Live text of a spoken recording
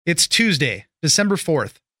It's Tuesday, December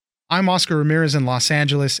 4th. I'm Oscar Ramirez in Los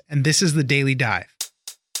Angeles, and this is the Daily Dive.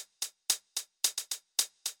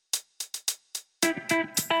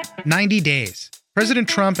 90 days. President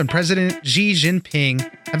Trump and President Xi Jinping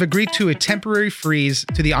have agreed to a temporary freeze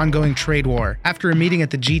to the ongoing trade war after a meeting at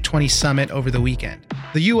the G20 summit over the weekend.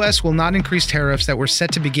 The U.S. will not increase tariffs that were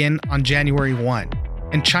set to begin on January 1,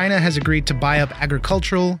 and China has agreed to buy up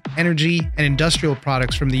agricultural, energy, and industrial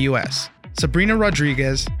products from the U.S. Sabrina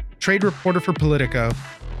Rodriguez, trade reporter for Politico,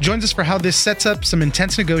 joins us for how this sets up some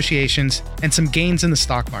intense negotiations and some gains in the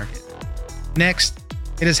stock market. Next,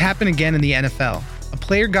 it has happened again in the NFL. A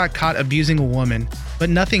player got caught abusing a woman, but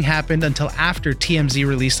nothing happened until after TMZ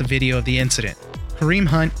released a video of the incident. Kareem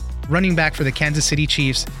Hunt, running back for the Kansas City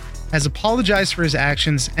Chiefs, has apologized for his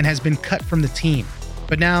actions and has been cut from the team.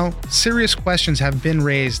 But now, serious questions have been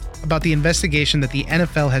raised about the investigation that the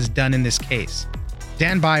NFL has done in this case.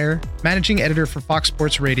 Dan Beyer, managing editor for Fox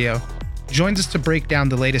Sports Radio, joins us to break down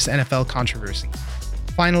the latest NFL controversy.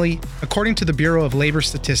 Finally, according to the Bureau of Labor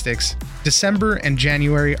Statistics, December and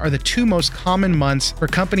January are the two most common months for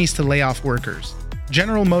companies to lay off workers.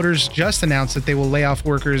 General Motors just announced that they will lay off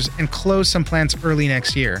workers and close some plants early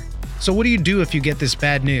next year. So what do you do if you get this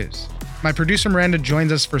bad news? My producer Miranda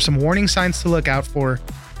joins us for some warning signs to look out for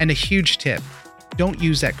and a huge tip: don't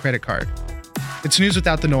use that credit card. It's news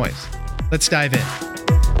without the noise. Let's dive in.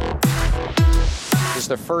 It's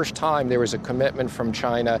the first time there was a commitment from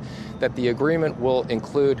China that the agreement will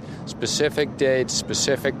include specific dates,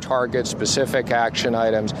 specific targets, specific action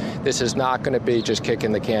items. This is not going to be just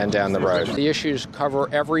kicking the can down the road. The issues cover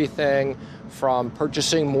everything from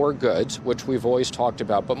purchasing more goods, which we've always talked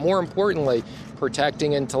about, but more importantly,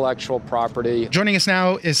 protecting intellectual property. Joining us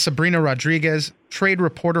now is Sabrina Rodriguez, trade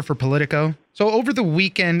reporter for Politico. So over the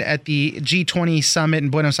weekend at the G20 summit in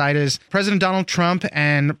Buenos Aires, President Donald Trump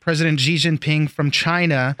and President Xi Jinping from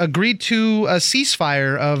China agreed to a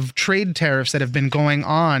ceasefire of trade tariffs that have been going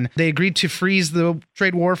on. They agreed to freeze the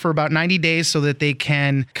trade war for about 90 days so that they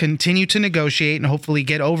can continue to negotiate and hopefully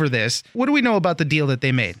get over this. What do we know about the deal that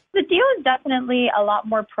they made? The deal is definitely a lot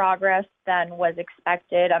more progress than was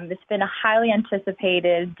expected. It's been a highly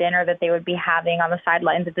anticipated dinner that they would be having on the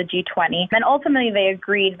sidelines of the G20. And ultimately, they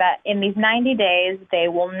agreed that in these 90 days, they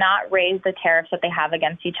will not raise the tariffs that they have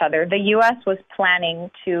against each other. The U.S. was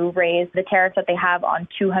planning to raise the tariffs that they have on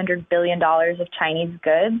 $200 billion of Chinese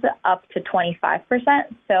goods up to 25%.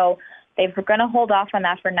 So they're going to hold off on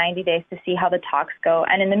that for 90 days to see how the talks go.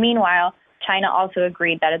 And in the meanwhile, China also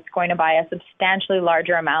agreed that it's going to buy a substantially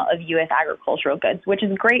larger amount of U.S. agricultural goods, which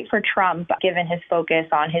is great for Trump, given his focus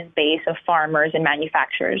on his base of farmers and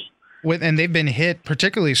manufacturers. And they've been hit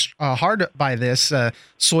particularly hard by this.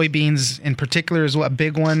 Soybeans in particular is a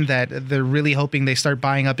big one that they're really hoping they start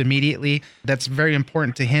buying up immediately. That's very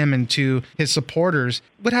important to him and to his supporters.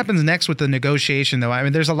 What happens next with the negotiation, though? I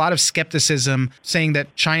mean, there's a lot of skepticism saying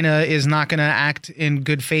that China is not going to act in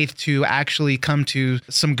good faith to actually come to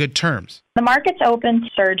some good terms. The market's open,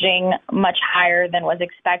 surging much higher than was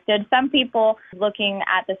expected. Some people looking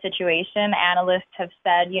at the situation, analysts have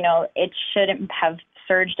said, it shouldn't have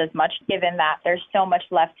surged as much, given that there's so much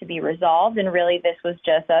left to be resolved. And really, this was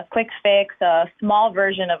just a quick fix, a small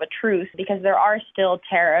version of a truce, because there are still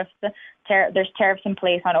tariffs. There's tariffs in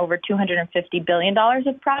place on over $250 billion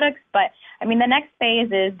of products. But, the next phase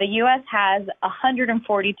is the U.S. has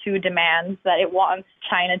 142 demands that it wants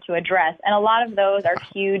China to address. And a lot of those are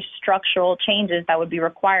huge structural changes that would be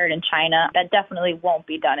required in China that definitely won't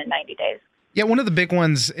be done in 90 days. Yeah, one of the big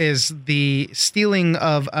ones is the stealing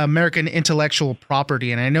of American intellectual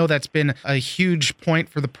property. And I know that's been a huge point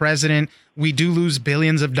for the president. We do lose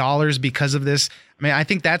billions of dollars because of this. I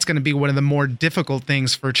think that's going to be one of the more difficult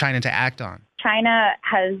things for China to act on. China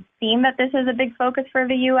has seen that this is a big focus for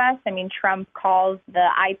the U.S. Trump calls the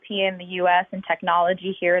IP in the U.S. and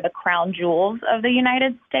technology here the crown jewels of the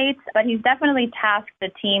United States. But he's definitely tasked the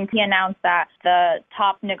team. He announced that the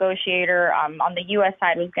top negotiator on the U.S.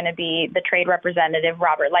 side was going to be the trade representative,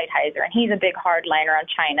 Robert Lighthizer. And he's a big hardliner on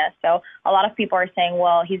China. So a lot of people are saying,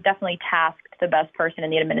 well, he's definitely tasked the best person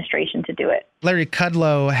in the administration to do it. Larry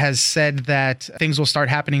Kudlow has said that things will start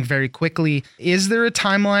happening very quickly. Is there a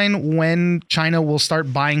timeline when China will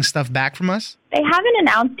start buying stuff back from us? They haven't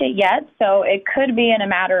announced it yet, so it could be in a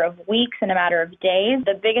matter of weeks, in a matter of days.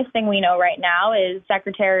 The biggest thing we know right now is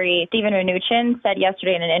Secretary Steven Mnuchin said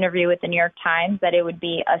yesterday in an interview with the New York Times that it would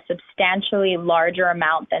be a substantially larger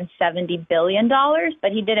amount than $70 billion,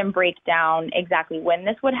 but he didn't break down exactly when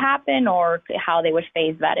this would happen or how they would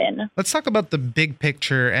phase that in. Let's talk about the big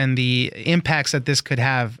picture and the impacts that this could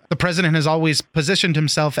have. The president has always positioned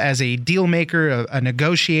himself as a deal maker, a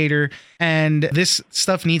negotiator, and this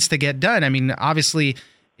stuff needs to get done. Obviously,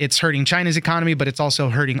 it's hurting China's economy, but it's also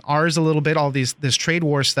hurting ours a little bit, this trade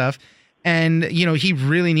war stuff. And, he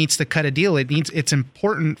really needs to cut a deal. It's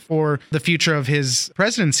important for the future of his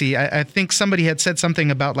presidency. I think somebody had said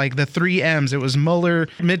something about like the 3 M's. It was Mueller,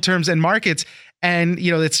 midterms, and markets. And,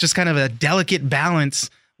 it's just kind of a delicate balance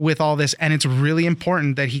with all this. And it's really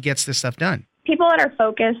important that he gets this stuff done. People that are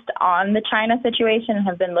focused on the China situation and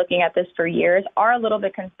have been looking at this for years are a little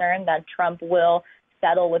bit concerned that Trump will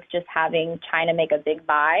settle with just having China make a big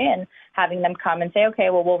buy and having them come and say, okay,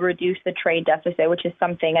 well, we'll reduce the trade deficit, which is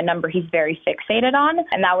a number he's very fixated on.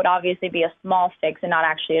 And that would obviously be a small fix and not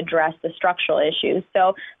actually address the structural issues.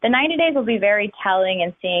 So the 90 days will be very telling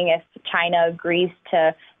in seeing if China agrees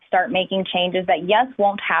to start making changes that, yes,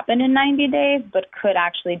 won't happen in 90 days, but could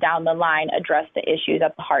actually down the line address the issues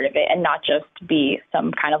at the heart of it and not just be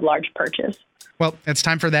some kind of large purchase. Well, it's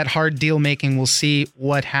time for that hard deal making. We'll see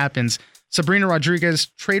what happens. Sabrina Rodriguez,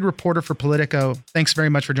 trade reporter for Politico. Thanks very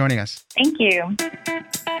much for joining us. Thank you.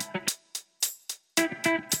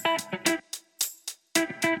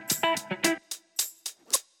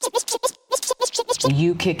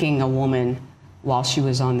 You kicking a woman while she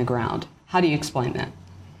was on the ground. How do you explain that?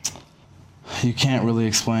 You can't really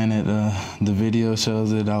explain it. The video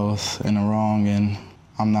shows it. I was in the wrong, and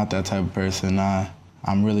I'm not that type of person.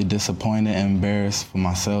 I'm really disappointed and embarrassed for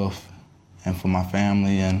myself and for my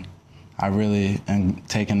family, and I really am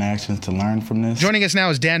taking actions to learn from this. Joining us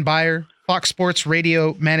now is Dan Beyer, Fox Sports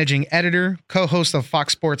Radio managing editor, co-host of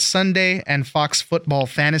Fox Sports Sunday and Fox Football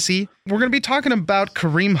Fantasy. We're going to be talking about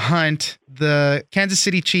Kareem Hunt, the Kansas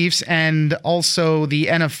City Chiefs, and also the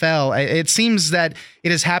NFL. It seems that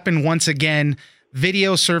it has happened once again.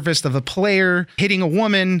 Video surfaced of a player hitting a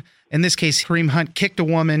woman. In this case, Kareem Hunt kicked a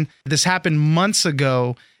woman. This happened months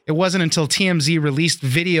ago. It wasn't until TMZ released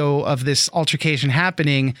video of this altercation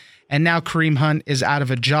happening, and now Kareem Hunt is out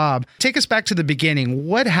of a job. Take us back to the beginning.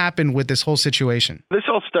 What happened with this whole situation? This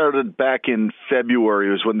all started back in February.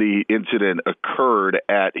 It was when the incident occurred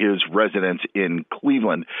at his residence in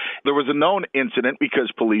Cleveland. There was a known incident because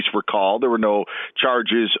police were called. There were no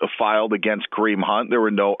charges filed against Kareem Hunt. There were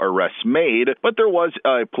no arrests made, but there was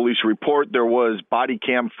a police report. There was body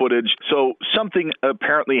cam footage. So something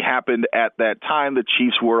apparently happened at that time. The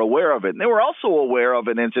Chiefs were aware of it. And they were also aware of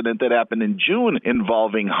an incident that happened in June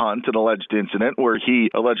involving Hunt, an alleged incident where he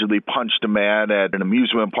allegedly punched a man at an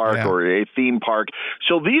amusement park or a theme park.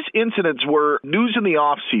 So these incidents were news in the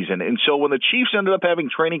offseason. And so when the Chiefs ended up having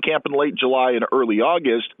training camp in late July and early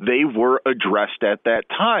August, they were addressed at that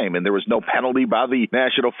time. And there was no penalty by the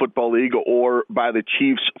National Football League or by the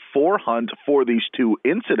Chiefs for Hunt for these two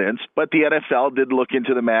incidents. But the NFL did look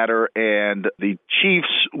into the matter, and the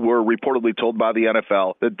Chiefs were reportedly told by the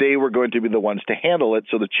NFL that they were going to be the ones to handle it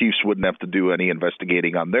so the Chiefs wouldn't have to do any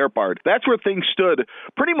investigating on their part. That's where things stood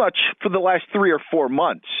pretty much for the last 3 or 4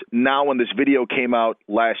 months. Now, when this video came out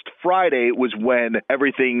last Friday was when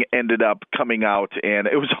everything ended up coming out, and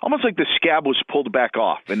it was almost like the scab was pulled back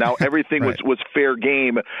off, and now everything was fair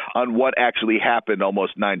game on what actually happened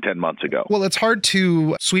almost 9-10 months ago. Well, it's hard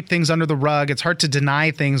to sweep things under the rug. It's hard to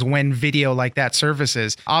deny things when video like that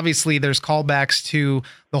surfaces. Obviously, there's callbacks to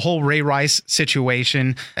the whole Ray Rice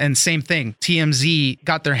situation, and same thing. TMZ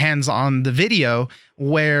got their hands on the video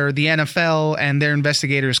where the NFL and their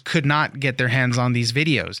investigators could not get their hands on these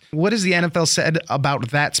videos. What has the NFL said about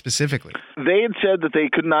that specifically? They had said that they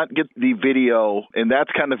could not get the video, and that's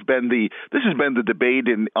kind of been this has been the debate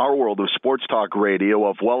in our world of sports talk radio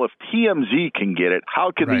of, well, if TMZ can get it,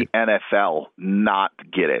 how can the NFL not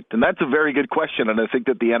get it? And that's a very good question, and I think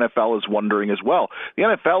that the NFL is wondering as well. The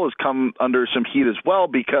NFL has come under some heat as well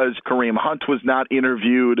because Kareem Hunt was not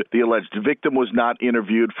interviewed. The alleged victim was not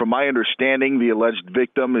interviewed. From my understanding, the alleged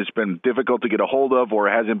victim has been difficult to get a hold of or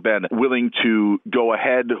hasn't been willing to go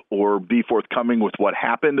ahead or be forthcoming with what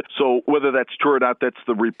happened. So whether that's true or not, that's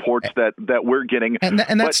the reports that we're getting. And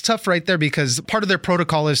that's tough right there, because part of their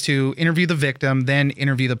protocol is to interview the victim, then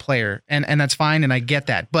interview the player. And that's fine, and I get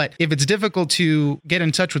that. But if it's difficult to get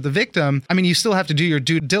in touch with the victim, I mean, you still have to do your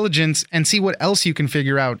due diligence and see what else you can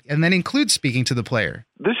figure out, and then include speaking to the player.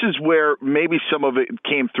 This is where maybe some of it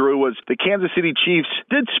came through was the Kansas City Chiefs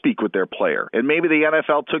did speak with their player. And maybe the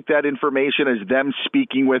NFL took that information as them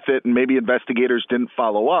speaking with it, and maybe investigators didn't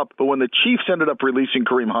follow up. But when the Chiefs ended up releasing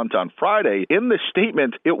Kareem Hunt on Friday, in the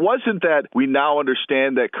statement, it wasn't that we now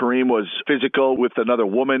understand that Kareem was physical with another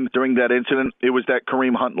woman during that incident. It was that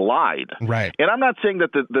Kareem Hunt lied. Right. And I'm not saying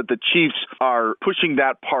that the Chiefs are pushing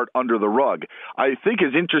that part under the rug. I think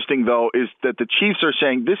is interesting, though, is that the Chiefs are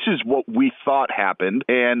saying this is what we thought happened.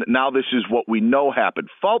 and now this is what we know happened.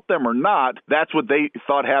 Fault them or not, that's what they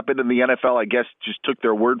thought happened, and the NFL, I guess, just took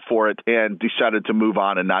their word for it and decided to move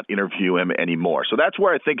on and not interview him anymore. So that's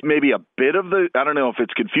where I think maybe a bit of the, I don't know if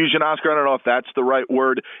it's confusion, Oscar, I don't know if that's the right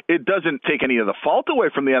word. It doesn't take any of the fault away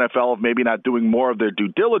from the NFL of maybe not doing more of their due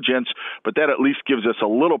diligence, but that at least gives us a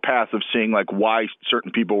little path of seeing like why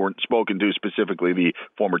certain people weren't spoken to, specifically the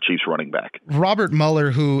former Chiefs running back. Robert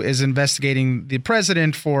Mueller, who is investigating the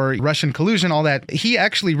president for Russian collusion, all that, he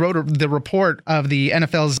actually wrote the report of the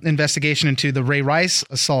NFL's investigation into the Ray Rice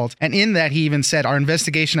assault. And in that, he even said, our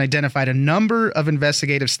investigation identified a number of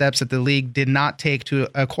investigative steps that the league did not take to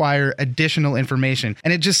acquire additional information.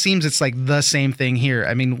 And it just seems it's like the same thing here.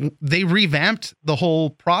 I mean, they revamped the whole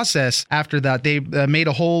process after that. They made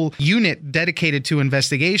a whole unit dedicated to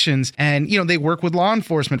investigations, and, you know, they work with law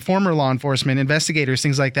enforcement, former law enforcement, investigators,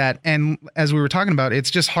 things like that. And as we were talking about,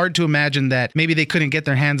 it's just hard to imagine that maybe they couldn't get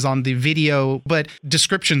their hands on the video, but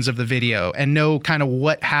descriptions of the video and know kind of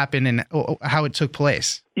what happened and how it took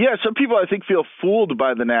place. Yeah, some people, I think, feel fooled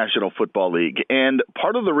by the National Football League. And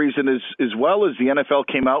part of the reason is, as well as the NFL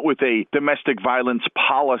came out with a domestic violence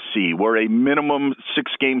policy where a minimum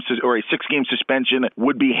 6-game suspension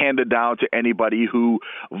would be handed down to anybody who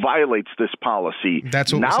violates this policy.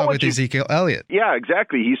 That's what we saw with Ezekiel Elliott. Yeah,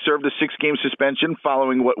 exactly. He served a 6-game suspension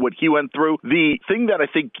following what he went through. The thing that I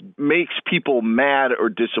think makes people mad or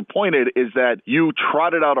disappointed is that you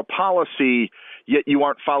trotted out a policy, yet you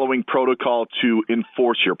aren't following protocol to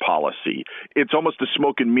enforce your policy. It's almost a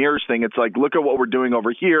smoke and mirrors thing. It's like, look at what we're doing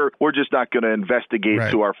over here. We're just not going to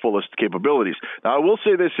investigate to our fullest capabilities. Now, I will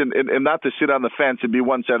say this, and not to sit on the fence and be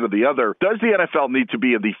one side or the other. Does the NFL need to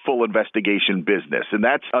be in the full investigation business? And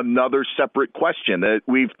that's another separate question.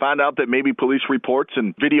 We've found out that maybe police reports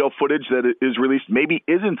and video footage that is released maybe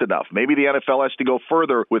isn't enough. Maybe the NFL has to go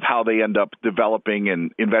further with how they end up developing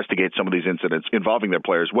and investigate some of these incidents involving their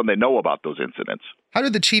players when they know about those incidents. How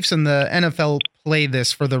did the Chiefs and the NFL play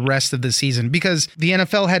this for the rest of the season? Because the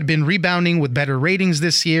NFL had been rebounding with better ratings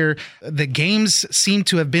this year. The games seem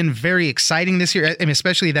to have been very exciting this year, and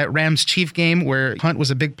especially that Rams-Chief game where Hunt was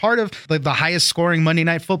a big part of, like the highest scoring Monday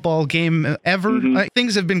Night Football game ever. Mm-hmm.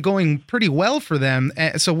 Things have been going pretty well for them.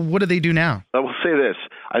 So what do they do now? I will say this.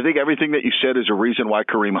 I think everything that you said is a reason why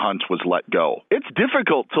Kareem Hunt was let go. It's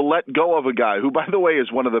difficult to let go of a guy who, by the way, is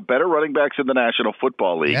one of the better running backs in the National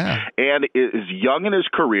Football League and is young in his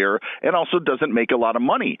career and also doesn't make a lot of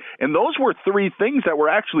money. And those were three things that were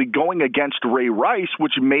actually going against Ray Rice,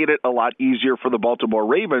 which made it a lot easier for the Baltimore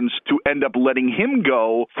Ravens to end up letting him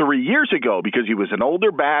go 3 years ago because he was an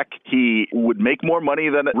older back. He would make more money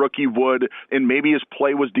than a rookie would, and maybe his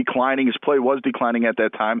play was declining. His play was declining at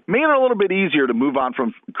that time. Made it a little bit easier to move on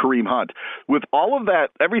from Kareem Hunt. With all of that,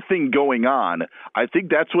 everything going on, I think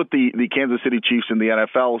that's what the Kansas City Chiefs and the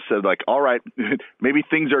NFL said, like, all right, maybe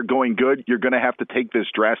things are going good. You're going to have to take this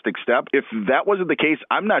drastic step. If that wasn't the case,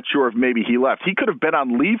 I'm not sure if maybe he left. He could have been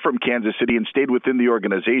on leave from Kansas City and stayed within the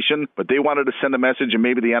organization, but they wanted to send a message, and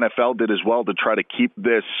maybe the NFL did as well, to try to keep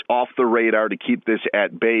this off the radar, to keep this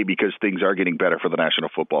at bay because things are getting better for the National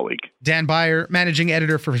Football League. Dan Beyer, managing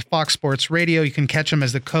editor for Fox Sports Radio. You can catch him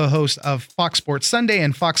as the co-host of Fox Sports Sunday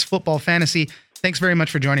and Fox Football Fantasy. Thanks very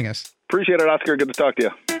much for joining us. Appreciate it, Oscar. Good to talk to you.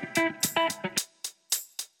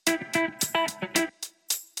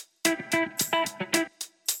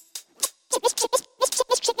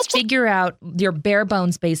 Figure out your bare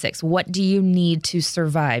bones basics. What do you need to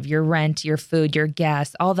survive? Your rent, your food, your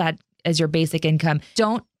gas, all that as your basic income.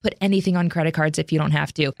 Don't put anything on credit cards if you don't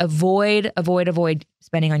have to. Avoid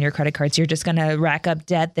spending on your credit cards. You're just going to rack up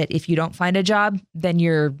debt that if you don't find a job, then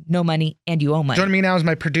you're no money and you owe money. Joining me now is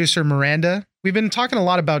my producer, Miranda. We've been talking a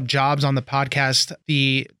lot about jobs on the podcast.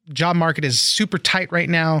 The job market is super tight right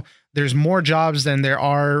now. There's more jobs than there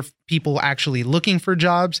are people actually looking for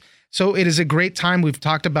jobs. So it is a great time. We've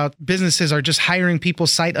talked about businesses are just hiring people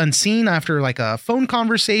sight unseen after like a phone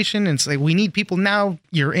conversation. And it's like, we need people now,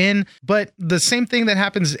 you're in. But the same thing that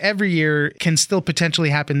happens every year can still potentially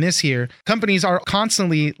happen this year. Companies are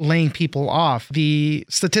constantly laying people off. The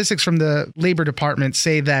statistics from the Labor Department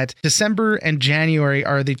say that December and January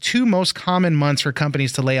are the two most common months for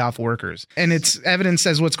companies to lay off workers. And it's evidence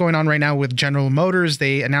as what's going on right now with General Motors.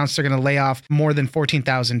 They announced they're going to lay off more than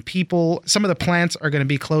 14,000 people. Some of the plants are going to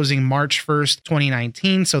be closing March 1st,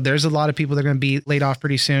 2019. So there's a lot of people that are going to be laid off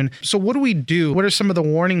pretty soon. So what do we do? What are some of the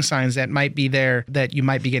warning signs that might be there that you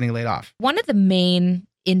might be getting laid off? One of the main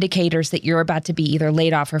indicators that you're about to be either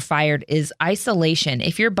laid off or fired is isolation.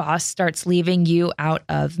 If your boss starts leaving you out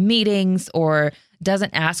of meetings or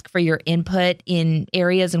doesn't ask for your input in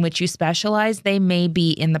areas in which you specialize, they may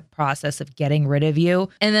be in the process of getting rid of you.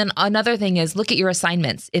 And then another thing is look at your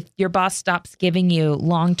assignments. If your boss stops giving you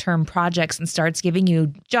long-term projects and starts giving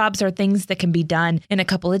you jobs or things that can be done in a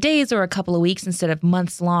couple of days or a couple of weeks instead of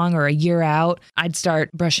months long or a year out, I'd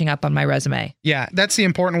start brushing up on my resume. Yeah, that's the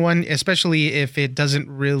important one, especially if it doesn't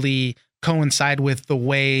really coincide with the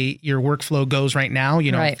way your workflow goes right now.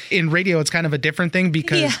 Right. In radio, it's kind of a different thing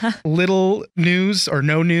because little news or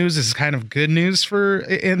no news is kind of good news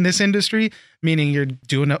in this industry, meaning you're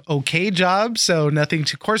doing an okay job. So nothing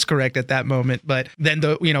to course correct at that moment. But then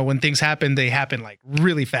when things happen, they happen like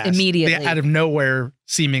really fast, immediately, out of nowhere,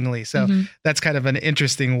 seemingly. So that's kind of an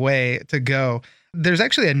interesting way to go. There's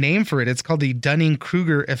actually a name for it. It's called the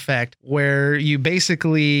Dunning-Kruger effect, where you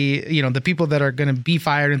basically, the people that are going to be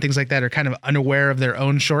fired and things like that are kind of unaware of their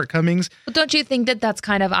own shortcomings. Well, don't you think that that's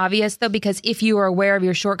kind of obvious, though? Because if you are aware of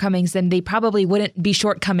your shortcomings, then they probably wouldn't be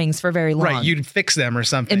shortcomings for very long. Right. You'd fix them or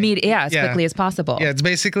something. As quickly as possible. Yeah. It's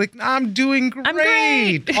basically, I'm doing great. I'm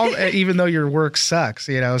great. Even though your work sucks,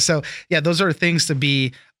 So, those are things to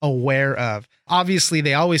be aware of. Obviously,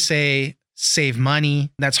 they always say, save money.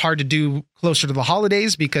 That's hard to do closer to the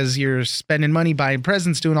holidays because you're spending money buying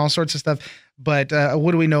presents, doing all sorts of stuff. But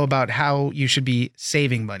what do we know about how you should be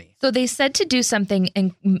saving money? So they said to do something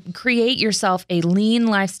and create yourself a lean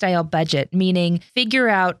lifestyle budget, meaning figure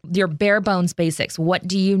out your bare bones basics. What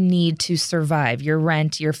do you need to survive? Your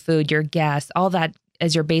rent, your food, your gas, all that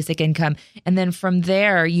as your basic income. And then from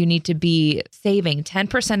there, you need to be saving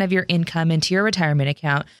 10% of your income into your retirement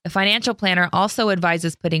account. The financial planner also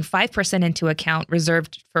advises putting 5% into account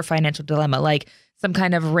reserved for financial dilemma, like some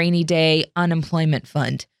kind of rainy day unemployment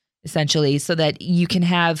fund, essentially, so that you can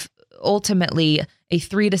have ultimately a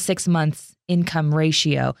 3 to 6 months income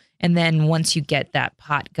ratio. And then once you get that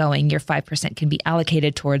pot going, your 5% can be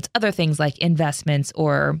allocated towards other things like investments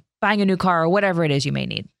or buying a new car or whatever it is you may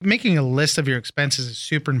need. Making a list of your expenses is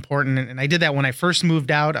super important. And I did that when I first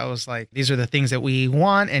moved out. I was like, these are the things that we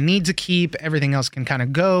want and need to keep. Everything else can kind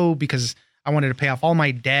of go because I wanted to pay off all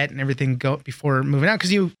my debt and everything go before moving out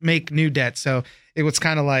because you make new debt. So it was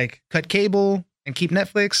kind of like cut cable and keep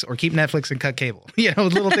Netflix or keep Netflix and cut cable,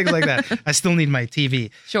 little things like that. I still need my TV.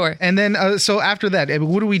 Sure. And then, so after that,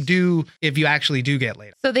 what do we do if you actually do get laid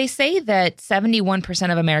off? So they say that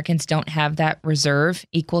 71% of Americans don't have that reserve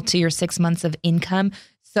equal to your 6 months of income.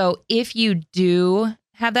 So if you do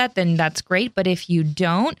have that, then that's great. But if you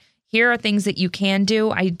don't, here are things that you can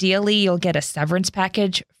do. Ideally, you'll get a severance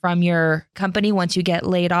package from your company once you get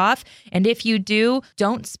laid off. And if you do,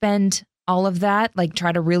 don't spend all of that, like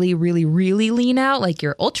try to really, really, really lean out, like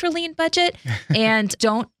your ultra lean budget, and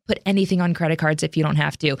don't put anything on credit cards if you don't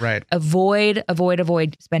have to. Right. Avoid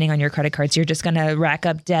spending on your credit cards. You're just going to rack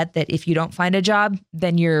up debt that if you don't find a job,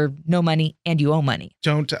 then you're no money and you owe money.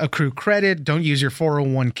 Don't accrue credit. Don't use your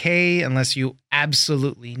 401k unless you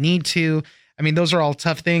absolutely need to. I mean, those are all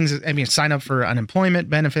tough things. I mean, sign up for unemployment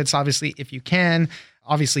benefits, obviously, if you can.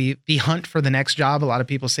 Obviously, the hunt for the next job. A lot of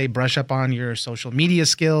people say brush up on your social media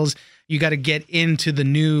skills. You got to get into the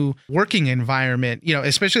new working environment,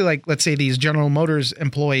 especially like, let's say these General Motors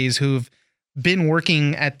employees who've been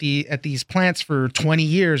working at these plants for 20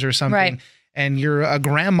 years or something. Right. And you're a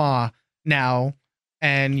grandma now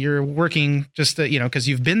and you're working just to, because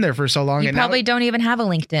you've been there for so long. You probably don't even have a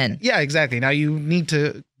LinkedIn. Yeah, exactly. Now you need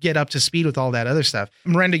to get up to speed with all that other stuff.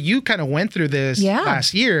 Miranda, you kind of went through this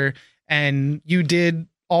last year and you did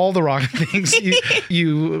all the wrong things.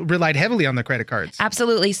 You relied heavily on the credit cards.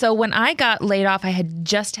 Absolutely. So when I got laid off, I had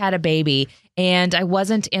just had a baby and I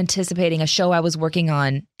wasn't anticipating a show I was working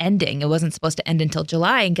on ending. It wasn't supposed to end until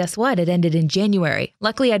July. And guess what? It ended in January.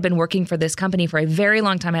 Luckily, I'd been working for this company for a very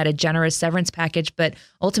long time. I had a generous severance package, but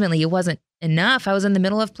ultimately it wasn't enough. I was in the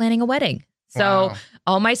middle of planning a wedding. So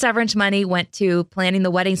all my severance money went to planning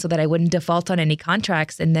the wedding so that I wouldn't default on any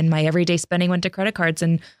contracts. And then my everyday spending went to credit cards.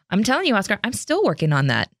 And I'm telling you, Oscar, I'm still working on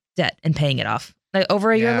that debt and paying it off like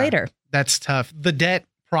over a year later. That's tough. The debt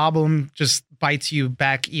problem just bites you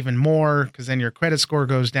back even more because then your credit score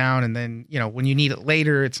goes down. And then, when you need it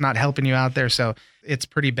later, it's not helping you out there. So it's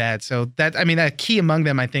pretty bad. So that key among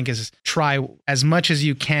them, I think, is try as much as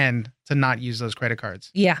you can to not use those credit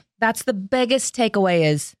cards. Yeah, that's the biggest takeaway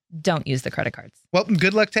is don't use the credit cards. Well,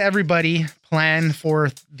 good luck to everybody. Plan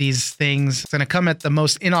for these things. It's going to come at the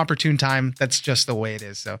most inopportune time. That's just the way it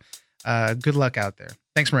is. So good luck out there.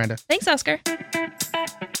 Thanks, Miranda. Thanks, Oscar.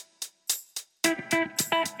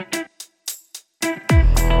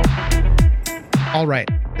 All right.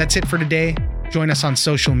 That's it for today. Join us on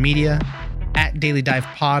social media at Daily Dive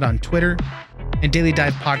Pod on Twitter and Daily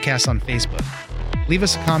Dive Podcast on Facebook. Leave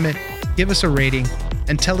us a comment, give us a rating,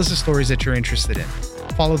 and tell us the stories that you're interested in.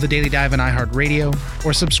 Follow The Daily Dive on iHeartRadio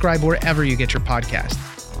or subscribe wherever you get your podcasts.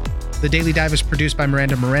 The Daily Dive is produced by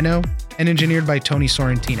Miranda Moreno and engineered by Tony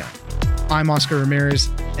Sorrentino. I'm Oscar Ramirez,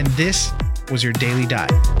 and this was your Daily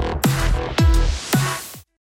Dive.